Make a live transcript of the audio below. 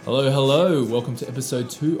Hello, hello. Welcome to episode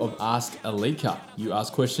 2 of Ask Alika. You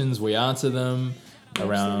ask questions, we answer them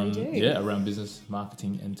around business,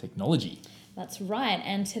 marketing and technology. That's right.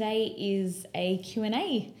 And today is a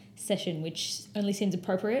Q&A session, which only seems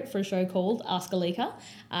appropriate for a show called Ask Alika.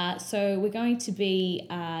 So we're going to be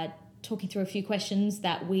talking through a few questions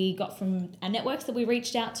that we got from our networks that we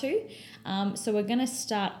reached out to. So we're going to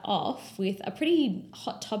start off with a pretty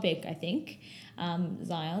hot topic, I think,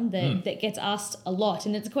 Zion, that gets asked a lot.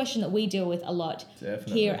 And it's a question that we deal with a lot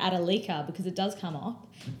here at Alika because it does come up.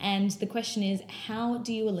 And the question is, how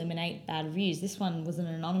do you eliminate bad reviews? This one was an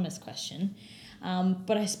anonymous question.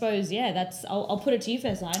 But I suppose, I'll put it to you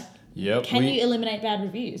first, Zion. Yep. Can you eliminate bad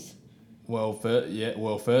reviews? Well,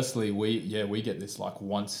 firstly, we get this like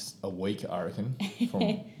once a week, I reckon,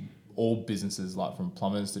 from all businesses, like from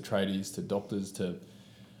plumbers to tradies to doctors to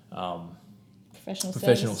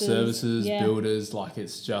professional services, builders. Like,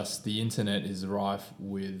 it's just, the internet is rife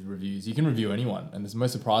with reviews. You can review anyone, and the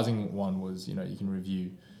most surprising one was, you can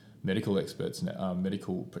review medical experts,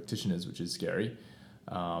 medical practitioners, which is scary.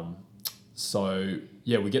 We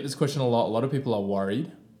get this question a lot. A lot of people are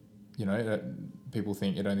worried. People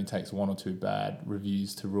think it only takes one or two bad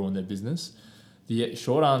reviews to ruin their business. The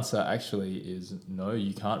short answer actually is no,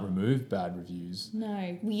 you can't remove bad reviews.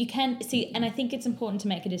 No, you can see, and I think it's important to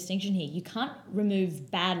make a distinction here. You can't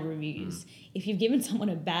remove bad reviews. If you've given someone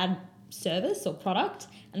a bad service or product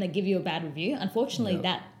and they give you a bad review, unfortunately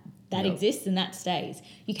that exists and that stays.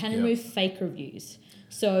 You can remove fake reviews.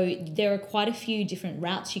 So there are quite a few different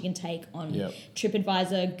routes you can take on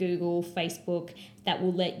TripAdvisor, Google, Facebook that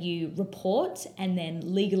will let you report and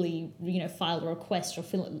then legally, file a request or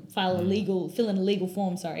fill in a legal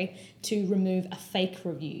form, to remove a fake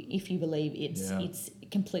review if you believe it's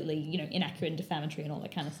completely, inaccurate and defamatory and all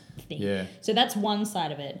that kind of thing. Yeah. So that's one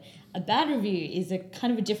side of it. A bad review is a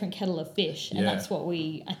kind of a different kettle of fish, and that's what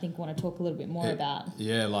we, I think, want to talk a little bit more about.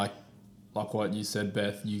 Yeah, like what you said,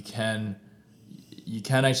 Beth, you can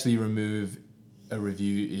actually remove a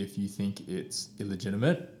review if you think it's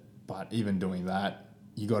illegitimate, but even doing that,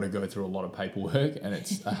 you got to go through a lot of paperwork and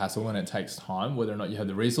it's a hassle and it takes time. Whether or not you have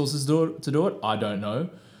the resources to do it, I don't know.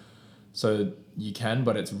 So you can,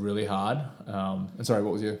 but it's really hard. And sorry,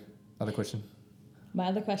 what was your other question? My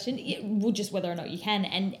other question, just whether or not you can.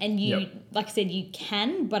 And you, like I said, you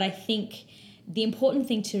can, but I think the important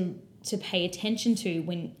thing to pay attention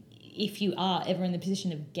to if you are ever in the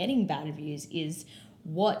position of getting bad reviews is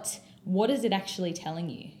what is it actually telling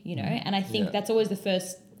you, And I think that's always the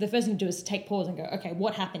first thing to do is to take pause and go, okay,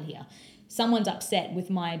 what happened here? Someone's upset with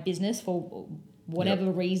my business for whatever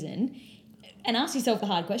reason, and ask yourself the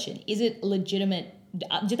hard question: is it legitimate?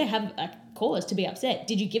 Do they have a cause to be upset?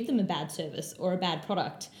 Did you give them a bad service or a bad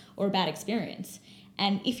product or a bad experience?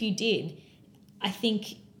 And if you did, I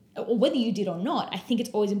think, or whether you did or not, I think it's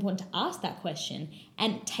always important to ask that question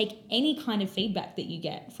and take any kind of feedback that you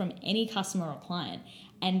get from any customer or client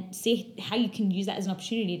and see how you can use that as an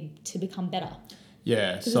opportunity to become better.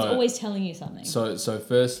 Yeah. Because it's always telling you something. So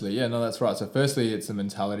firstly, that's right. So firstly, it's the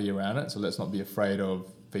mentality around it. So let's not be afraid of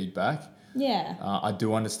feedback. Yeah. I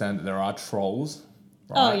do understand that there are trolls,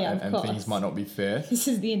 right? Oh, yeah, and things might not be fair. This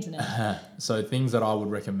is the internet. So things that I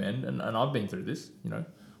would recommend, and I've been through this,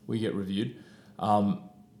 we get reviewed,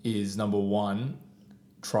 is number one,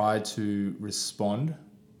 try to respond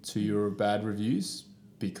to your bad reviews,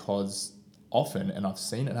 because often, and I've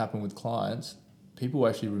seen it happen with clients, people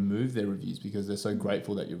actually remove their reviews because they're so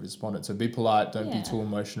grateful that you've responded. So be polite, don't be too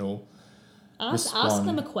emotional. Ask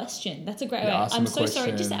them a question. That's a great way. I'm so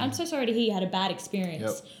sorry. I'm so sorry to hear you had a bad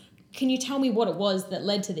experience. Yep. Can you tell me what it was that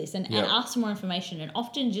led to this? And ask for more information. And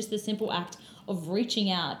often just the simple act of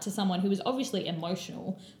reaching out to someone who is obviously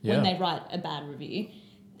emotional when they write a bad review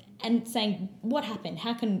and saying, what happened?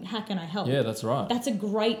 How can I help? Yeah, that's right. That's a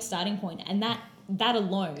great starting point. And that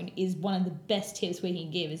alone is one of the best tips we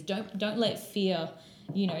can give, is don't let fear,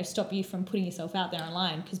 stop you from putting yourself out there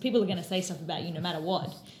online, because people are going to say stuff about you no matter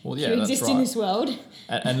what. Well, yeah, you that's exist right. in this world.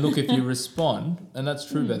 And look, if you respond, and that's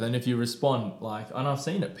true, Beth, and if you respond, and I've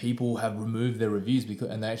seen it, people have removed their reviews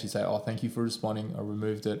and they actually say, oh, thank you for responding, I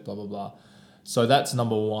removed it, blah, blah, blah. So that's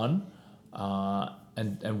number one.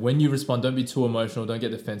 And when you respond, don't be too emotional, don't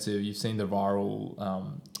get defensive. You've seen the viral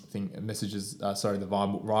the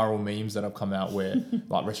viral memes that have come out where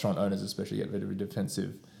like restaurant owners especially get very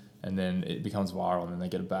defensive, and then it becomes viral and then they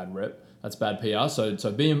get a bad rep. That's bad PR. So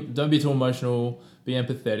don't be too emotional, be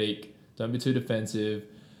empathetic, don't be too defensive.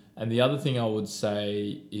 And the other thing I would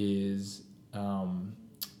say is,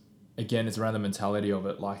 again, it's around the mentality of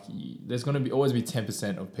it. Like, there's going to always be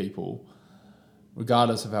 10% of people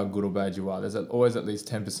regardless of how good or bad you are, there's always at least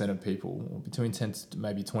 10% of people, or between 10 to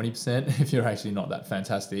maybe 20%, if you're actually not that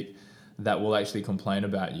fantastic, that will actually complain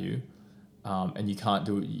about you. And you can't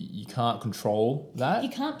do it. You can't control that. You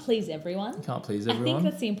can't please everyone. You can't please I everyone. think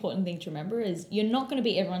that's the important thing to remember is you're not going to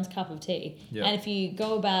be everyone's cup of tea. Yep. And if you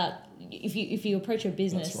go about, if you approach your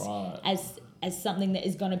business That's right. as something that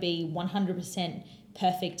is going to be 100%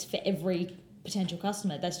 perfect for every potential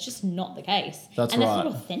customer, that's just not the case. That's and right. that's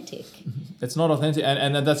not authentic. It's not authentic.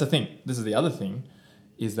 And that's the thing. This is the other thing,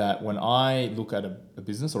 is that when I look at a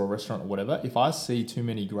business or a restaurant or whatever, if I see too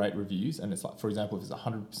many great reviews, and it's like, for example, if it's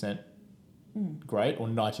 100% great or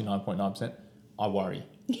 99.9%, I worry.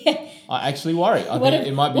 Yeah. I actually worry. I think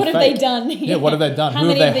it might be what fake. have they done? Yeah, what have they done? How Who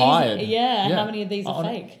have many they of these- hired? Yeah, how many of these are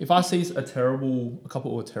fake? If I see a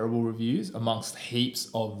couple of terrible reviews amongst heaps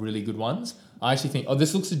of really good ones, I actually think, oh,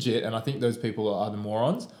 this looks legit, and I think those people are the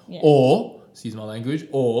morons. Yeah. Or, excuse my language,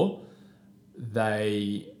 or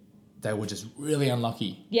they were just really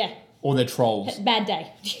unlucky. Yeah. Or they're trolls. Bad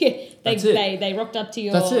day. That's it. They rocked up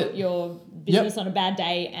to That's it. your business on a bad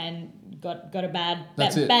day and got a bad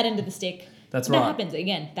end of the stick. That's that right. happens.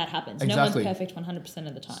 Again, that happens. Exactly. No one's perfect 100%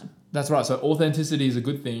 of the time. That's right. So authenticity is a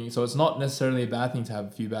good thing. So it's not necessarily a bad thing to have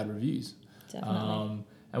a few bad reviews. Definitely.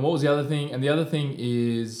 And what was the other thing? And the other thing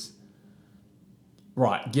is,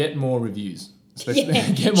 right, get more reviews. Especially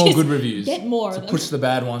get more good reviews. Get more of them. Push the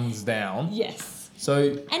bad ones down. Yes.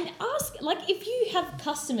 So and ask, like, if you have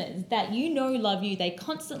customers that you know love you, they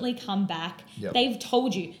constantly come back. Yep. They've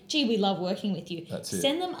told you, gee, we love working with you. That's it.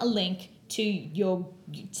 Send them a link to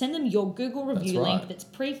send them your Google review That's right. link that's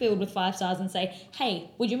pre-filled with 5 stars and say, hey,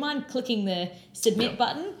 would you mind clicking the submit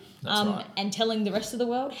button That's right. and telling the rest of the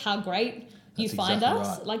world how great you That's find exactly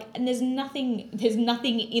us? right. Like, and there's nothing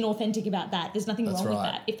inauthentic about that. There's nothing That's wrong with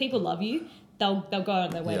right. that. If people love you, they'll go out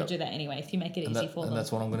of their way Yep. to do that anyway if you make it easy for them. And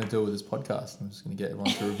that's what I'm going to do with this podcast. I'm just going to get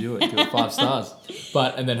everyone to review it, give it 5 stars,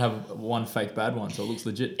 and then have one fake bad one so it looks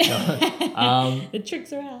legit. The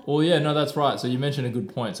tricks are out. Well, yeah, no, that's right. So you mentioned a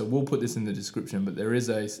good point. So we'll put this in the description, but there is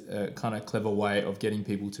a kind of clever way of getting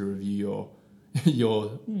people to review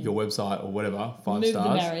your website or whatever, 5 Move stars.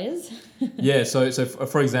 the barriers. Yeah. So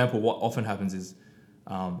for example, what often happens is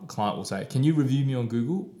a client will say, "Can you review me on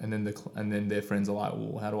Google?" And then their friends are like,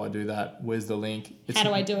 "Well, how do I do that? Where's the link?" How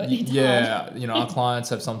do I do it? It's yeah, hard. our clients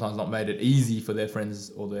have sometimes not made it easy for their friends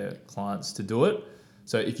or their clients to do it.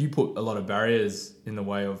 So if you put a lot of barriers in the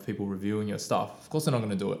way of people reviewing your stuff, of course they're not going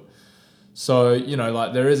to do it. So,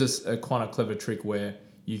 like there is a kind of clever trick where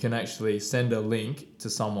you can actually send a link to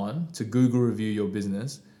someone to Google review your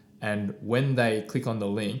business. And when they click on the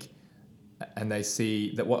link and they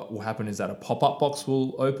see that, what will happen is that a pop-up box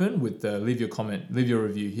will open with the leave your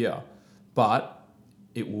review here. But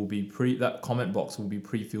it will be that comment box will be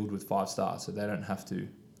pre-filled with 5 stars. So they don't have to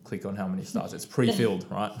click on how many stars. It's pre-filled,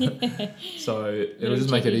 right? So it'll just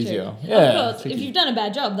make it easier. Too. Yeah. Of course, if you've done a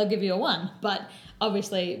bad job, they'll give you a 1. But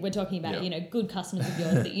obviously, we're talking about good customers of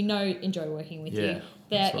yours that enjoy working with you.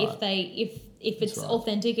 That that's right. if it's right.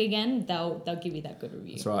 authentic again, they'll give you that good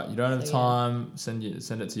review. That's right. You don't have time. Send it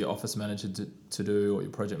to your office manager to do, or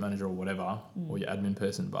your project manager, or whatever, or your admin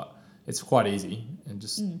person. But it's quite easy, and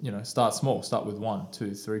just start small. Start with 1,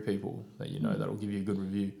 2, 3 people that that'll give you a good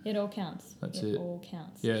review. It all counts. That's it. All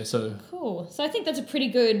counts. Yeah. So Cool. So I think that's a pretty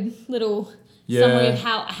good little summary of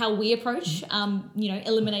how we approach,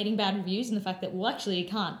 eliminating bad reviews and the fact that, well, actually you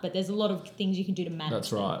can't, but there's a lot of things you can do to manage That's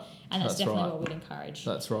them. right. And that's definitely right. what we'd encourage.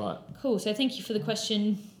 That's right. Cool. So thank you for the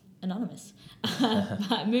question, Anonymous.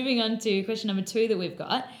 But moving on to question number 2 that we've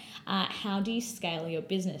got. How do you scale your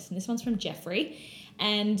business? And this one's from Jeffrey.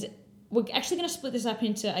 And we're actually going to split this up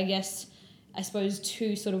into, I suppose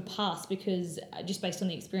 2 sort of paths, because just based on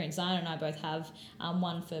the experience Zion and I both have,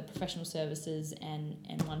 one for professional services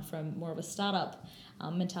and one from more of a startup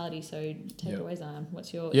mentality. So take it away, Zion.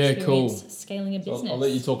 What's your experience scaling a business? I'll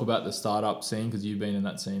let you talk about the startup scene because you've been in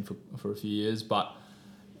that scene for a few years. But,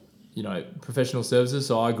 professional services.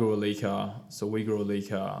 So I grew Alika. So we grew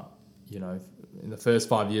Alika, in the first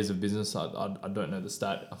 5 years of business. I don't know the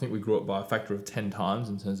stat. I think we grew it by a factor of 10 times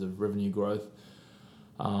in terms of revenue growth.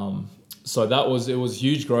 So it was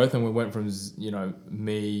huge growth, and we went from,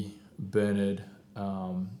 me, Bernard,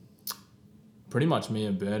 pretty much me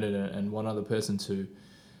and Bernard and one other person to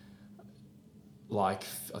I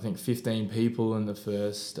think 15 people in the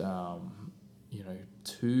first,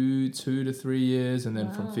 2 to 3 years, and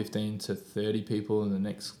then from 15 to 30 people in the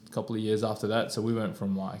next couple of years after that. So we went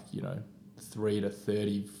from 3 to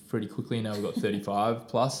 30 pretty quickly. Now we've got 35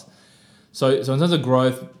 plus. So in terms of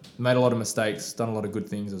growth, made a lot of mistakes, done a lot of good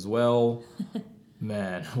things as well.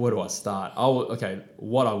 Man, where do I start?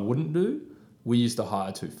 What I wouldn't do. we used to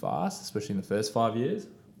hire too fast, especially in the first 5 years,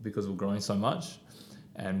 because we're growing so much.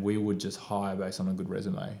 And we would just hire based on a good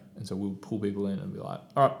resume. And so we would pull people in and be like,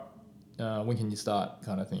 all right, when can you start,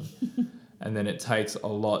 kind of thing. And then it takes a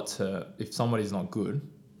lot to, if somebody's not good,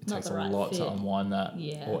 it takes a lot to unwind that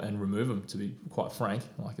and remove them, to be quite frank.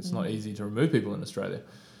 Like, it's not easy to remove people in Australia.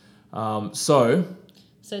 So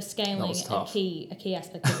scaling, a key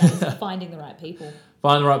aspect of that is finding the right people.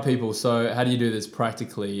 Find the right people. So how do you do this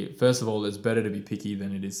practically? First of all, it's better to be picky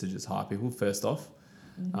than it is to just hire people, first off.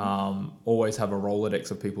 Always have a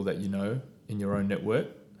Rolodex of people that you know in your own network.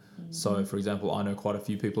 So, for example, I know quite a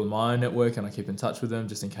few people in my own network and I keep in touch with them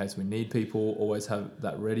just in case we need people. Always have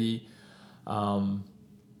that ready.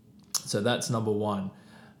 So that's number one.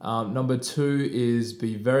 Number two is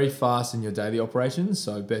be very fast in your daily operations.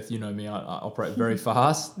 So, Beth, you know me, I operate very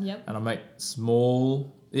fast. Yep. And I make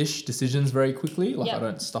small-ish decisions very quickly. Like, I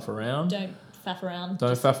don't stuff around. Don't faff around.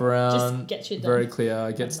 Just get shit done. Very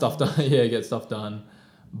clear. Get stuff done. Get stuff done.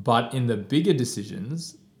 But in the bigger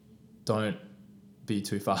decisions, don't be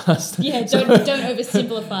too fast. Yeah, don't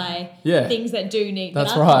oversimplify things that do need that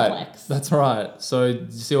are complex. That's right. So do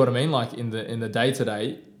you see what I mean? Like in the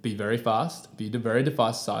day-to-day, be very fast, be very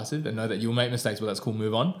decisive, and know that you'll make mistakes, but that's cool,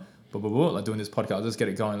 move on. Like doing this podcast, let's get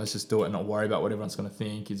it going. Let's just do it and not worry about what everyone's going to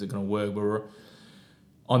think. Is it going to work?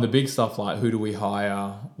 On the big stuff, like who do we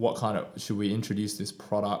hire? What kind of, should we introduce this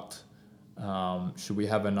product? Should we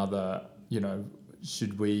have another,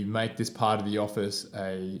 should we make this part of the office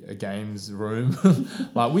a games room?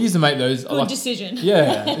 Like we used to make those. Good decision.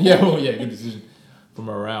 Good decision for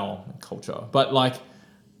morale and culture. But like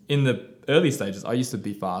in the early stages, I used to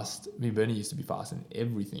be fast. Me and Bernie used to be fast in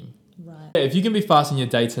everything. Right. Yeah, if you can be fast in your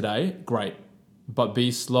day-to-day, great. But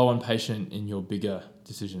be slow and patient in your bigger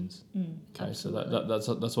decisions. Okay, absolutely.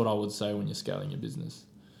 So that's what I would say when you're scaling your business.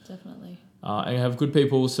 Definitely. And have good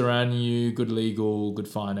people surrounding you, good legal, good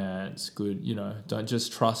finance, good, don't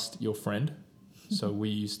just trust your friend. So we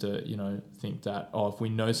used to, think that, if we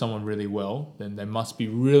know someone really well, then they must be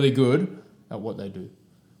really good at what they do.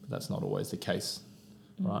 But that's not always the case,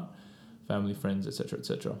 right? Family, friends, etc.,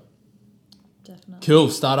 etc. Definitely. Cool.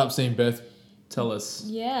 Startup scene, Beth. Tell us.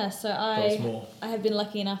 Yeah, so I have been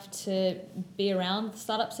lucky enough to be around the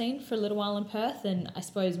startup scene for a little while in Perth, and I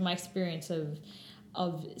suppose my experience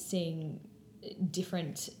of seeing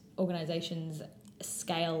different organisations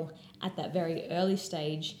scale at that very early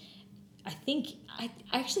stage, I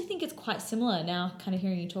actually think it's quite similar now, kind of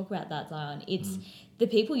hearing you talk about that, Zion. It's the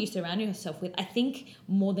people you surround yourself with. I think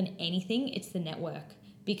more than anything, it's the network,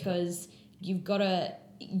 because you've got to,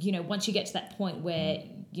 once you get to that point where,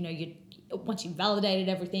 once you've validated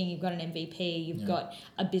everything, you've got an MVP, you've got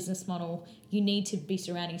a business model, you need to be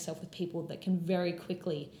surrounding yourself with people that can very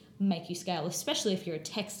quickly make you scale, especially if you're a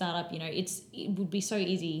tech startup. It would be so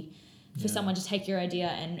easy for someone to take your idea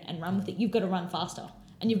and run with it. You've got to run faster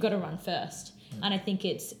and you've got to run first. And I think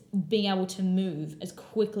it's being able to move as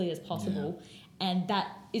quickly as possible. And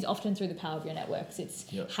that is often through the power of your networks. It's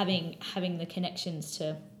having the connections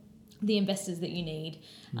to the investors that you need,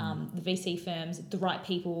 the VC firms, the right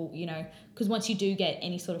people, because once you do get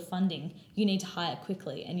any sort of funding, you need to hire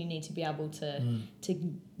quickly and you need to be able to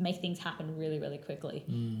make things happen really, really quickly.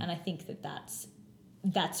 And I think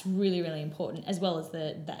that's really, really important, as well as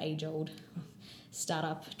the age-old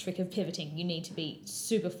startup trick of pivoting. You need to be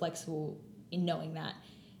super flexible in knowing that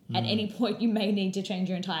at any point you may need to change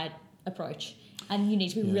your entire approach, and you need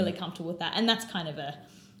to be really comfortable with that. And that's kind of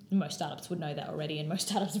most startups would know that already, and most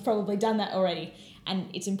startups have probably done that already.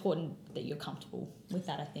 And it's important that you're comfortable with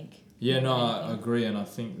that, I think. Yeah, no, I agree. And I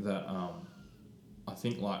think that,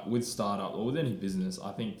 like with startup or with any business,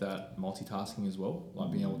 I think that multitasking as well,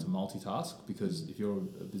 like being able to multitask, because if you're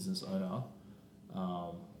a business owner,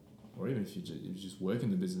 or even if you just work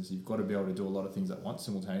in the business, you've got to be able to do a lot of things at once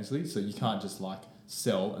simultaneously. So you can't just like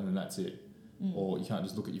sell and then that's it. Or you can't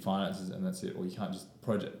just look at your finances and that's it. Or you can't just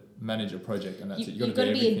manage a project and that's it. You've got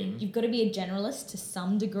to be everything. You've got to be a generalist to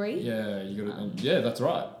some degree. Yeah, that's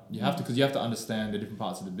right. You have to, because you have to understand the different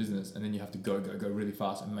parts of the business, and then you have to go really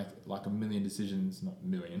fast and make like a million decisions, not a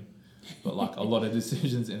million, but like a lot of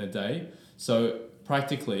decisions in a day. So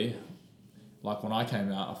practically, like when I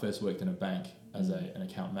came out, I first worked in a bank as an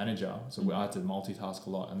account manager. So I had to multitask a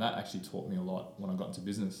lot, and that actually taught me a lot when I got into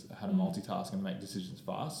business, how to multitask and make decisions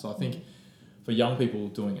fast. So I think for young people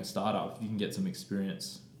doing a startup, if you can get some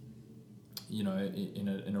experience,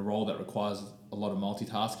 in a role that requires a lot of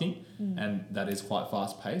multitasking and that is quite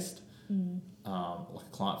fast paced, like a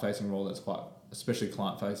client facing role that's especially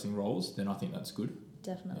client facing roles, then I think that's good.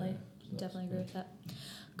 Definitely. Definitely agree with that.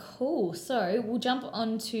 Cool. So we'll jump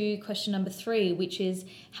on to question number 3, which is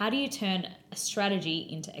how do you turn a strategy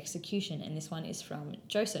into execution? And this one is from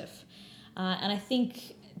Joseph. And I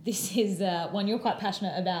think this is one you're quite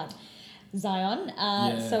passionate about, Zion.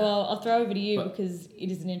 So I'll throw over to you because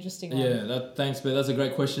it is an interesting one. Yeah, thanks, but that's a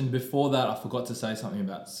great question. Before that, I forgot to say something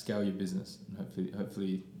about scale your business. And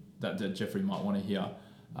hopefully that Jeffrey might want to hear.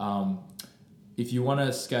 If you want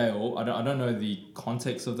to scale, I don't know the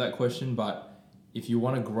context of that question, but if you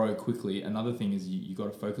want to grow quickly, another thing is you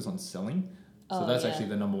got to focus on selling. So that's actually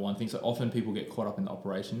the number one thing. So often people get caught up in the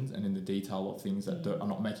operations and in the detail of things that are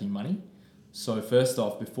not making money. So first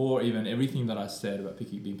off, before even everything that I said about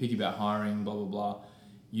being picky about hiring, blah, blah, blah,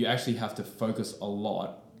 you actually have to focus a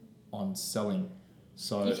lot on selling.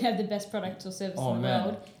 So you can have the best product or service in the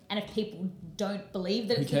world. And if people don't believe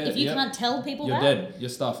that, if you can't tell people you're that... You're dead. You're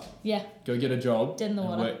stuffed. Yeah. Go get a job. Dead in the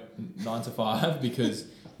water. Work 9 to 5 because...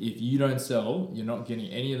 if you don't sell, you're not getting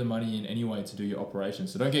any of the money in any way to do your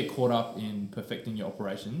operations. So don't get caught up in perfecting your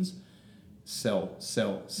operations. Sell,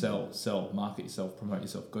 market yourself, promote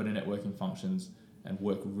yourself, go to networking functions and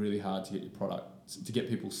work really hard to get your product, to get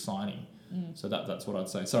people signing. So that's what I'd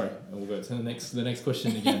say. Sorry, we'll go to the next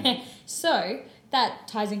question again. So that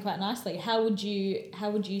ties in quite nicely. How would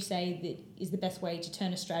you say that is the best way to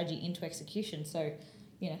turn a strategy into execution? So,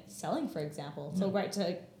 selling, for example. It's all great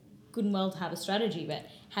to... good and well to have a strategy, but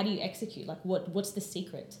how do you execute? Like, what's the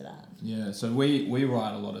secret to that? Yeah, so we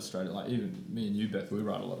write a lot of strategy. Like even me and you, Beth, we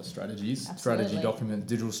write a lot of strategies, Absolutely. Strategy documents,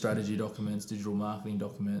 digital strategy documents, digital marketing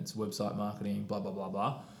documents, website marketing, blah blah blah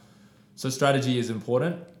blah. So strategy is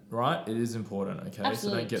important, right? It is important. Okay,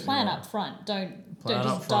 Absolutely. So don't get plan me wrong. up front. Don't Plan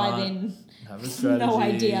just up front, dive in. Have a strategy. No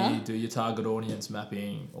idea. Do your target audience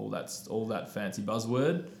mapping, all that fancy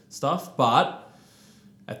buzzword stuff. But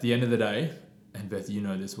at the end of the day. And Beth, you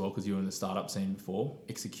know this well because you were in the startup scene before.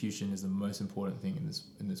 Execution is the most important thing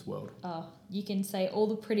in this world. Oh, you can say all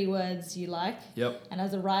the pretty words you like. Yep. And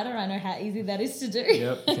as a writer, I know how easy that is to do.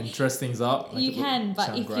 Yep. You can dress things up. You can,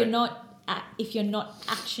 but if you're not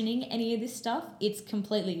actioning any of this stuff, it's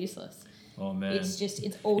completely useless. Oh man.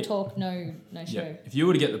 It's all talk, no show. Yeah. If you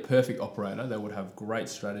were to get the perfect operator, they would have great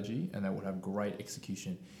strategy and they would have great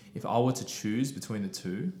execution. If I were to choose between the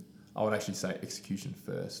two, I would actually say execution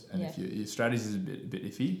first. And if your strategy is a bit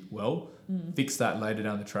iffy, fix that later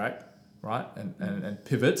down the track, right? And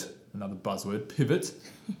pivot, another buzzword, pivot.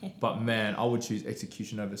 But man, I would choose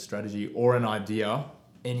execution over strategy or an idea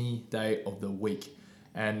any day of the week.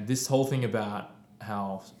 And this whole thing about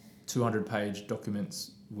how 200-page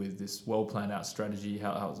documents with this well planned out strategy,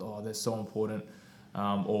 how they're so important,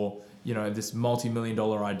 or this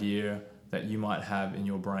multi-million-dollar idea that you might have in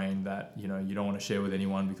your brain that you don't want to share with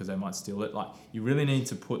anyone because they might steal it. Like, you really need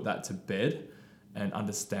to put that to bed and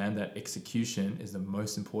understand that execution is the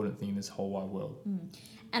most important thing in this whole wide world.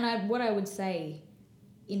 And what I would say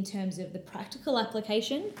in terms of the practical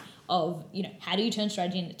application of, how do you turn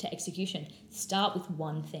strategy into execution? Start with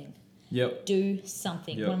one thing. Yep. Do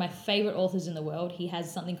something. Yep. One of my favorite authors in the world, he has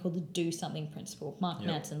something called the do something principle. Mark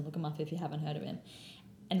Manson, look him up if you haven't heard of him.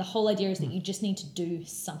 And the whole idea is that you just need to do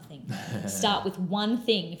something. Start with one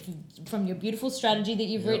thing from your beautiful strategy that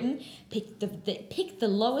you've written. Pick the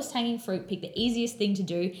lowest hanging fruit. Pick the easiest thing to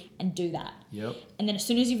do, and do that. Yep. And then as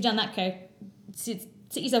soon as you've done that, sit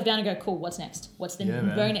yourself down and go, cool, what's next? What's the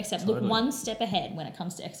very next step? Totally. Look one step ahead when it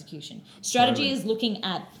comes to execution. Strategy is looking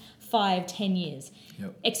at 5-10 years.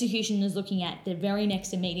 Yep. Execution is looking at the very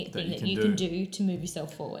next immediate thing that you can do to move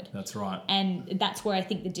yourself forward. That's right. And that's where I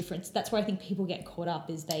think the difference, that's where I think people get caught up,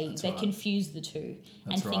 is they confuse the two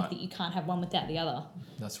and think that you can't have one without the other.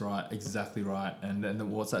 That's right. Exactly right. And then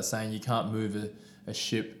what's that saying? You can't move a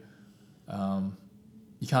ship.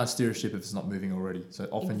 You can't steer a ship if it's not moving already. So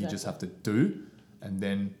often you just have to do, and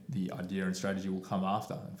then the idea and strategy will come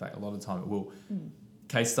after. In fact, a lot of the time it will.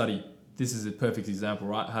 Case study. This is a perfect example,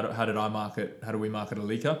 right? How do we market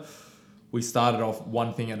Alika? We started off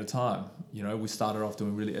one thing at a time. We started off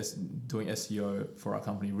doing SEO for our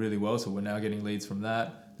company really well. So we're now getting leads from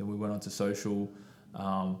that. Then we went on to social,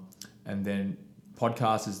 and then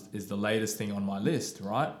podcast is the latest thing on my list,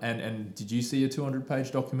 right? And did you see a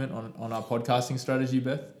 200-page document on our podcasting strategy,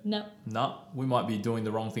 Beth? No. We might be doing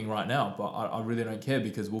the wrong thing right now, but I really don't care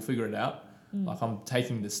because we'll figure it out. Like, I'm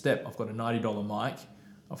taking the step. I've got a $90 mic.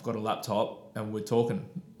 I've got a laptop and we're talking,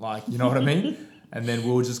 like, you know what I mean? And then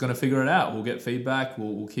we're just going to figure it out. We'll get feedback.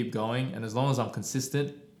 We'll keep going. And as long as I'm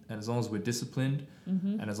consistent and as long as we're disciplined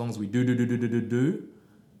and as long as we do,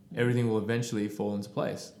 everything will eventually fall into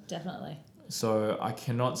place. Definitely. So I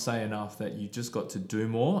cannot say enough that you just got to do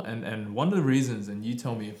more. And one of the reasons, and you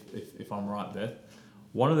tell me if I'm right, Beth,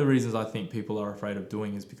 one of the reasons I think people are afraid of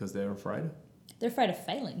doing is because they're afraid. they're afraid of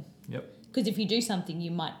failing. Yep. Because if you do something,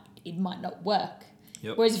 it might not work.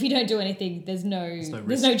 Yep. Whereas if you don't do anything, there's no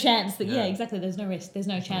chance that exactly, there's no risk. There's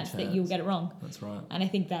no chance that you'll get it wrong. That's right. And I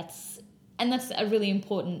think that's a really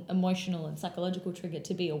important emotional and psychological trigger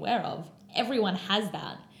to be aware of. Everyone has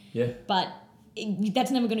that. Yeah. But that's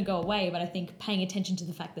never going to go away. But I think paying attention to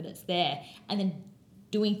the fact that it's there and then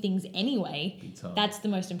doing things anyway, that's the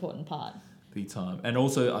most important part. Big time. And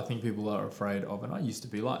also, I think people are afraid of, and I used to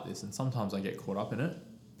be like this, and sometimes I get caught up in it,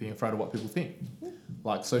 being afraid of what people think.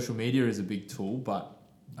 Like, social media is a big tool, but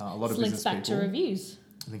a lot of business people... links back to reviews.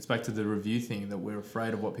 It links back to the review thing, that we're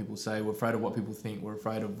afraid of what people say, we're afraid of what people think, we're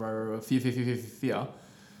afraid of fear.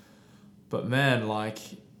 But man, like,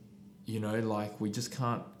 you know, like, we just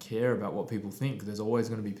can't care about what people think. There's always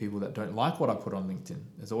going to be people that don't like what I put on LinkedIn.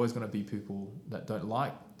 There's always going to be people that don't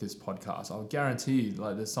like this podcast. I'll guarantee you,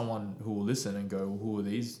 like, there's someone who will listen and go, well, who are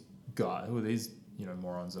these guys? Who are these, you know,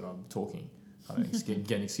 morons that I'm talking? I mean,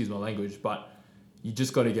 again, excuse my language, but you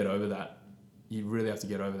just got to get over that. You really have to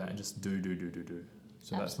get over that and just do.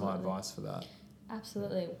 So that's my advice for that.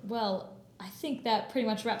 Absolutely. Well, I think that pretty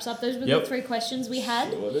much wraps up. Those were the 3 questions we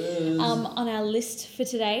had on our list for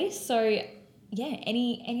today. So, yeah,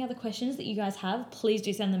 any other questions that you guys have, please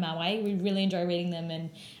do send them our way. We really enjoy reading them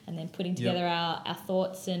and then putting together our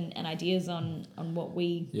thoughts and ideas on what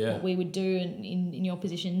we would do in your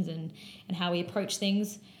positions and how we approach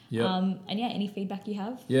things. Yep. And any feedback you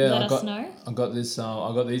have, let us know. I got this.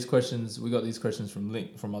 I got these questions. We got these questions from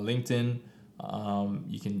my LinkedIn.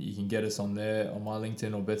 You can get us on there, on my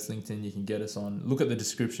LinkedIn or Beth's LinkedIn. You can get us on. Look at the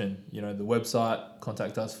description. You know, the website,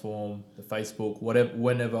 contact us form, the Facebook,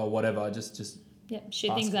 whatever. Just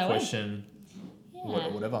shoot ask things a our question. way.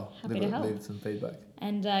 Whatever. Happy to help. Leave some feedback.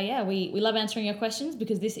 And we love answering your questions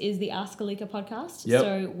because this is the Ask Alika podcast. Yep.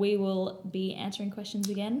 So we will be answering questions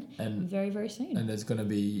again very, very soon. And there's going to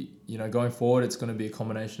be, you know, going forward, it's going to be a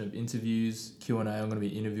combination of interviews, Q&A. I'm going to be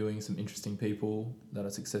interviewing some interesting people that are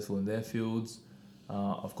successful in their fields.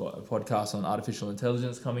 I've got a podcast on artificial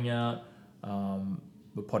intelligence coming out.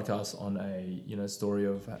 A podcast on a story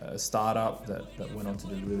of a startup that went on to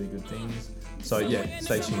do really good things. So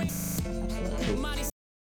stay tuned.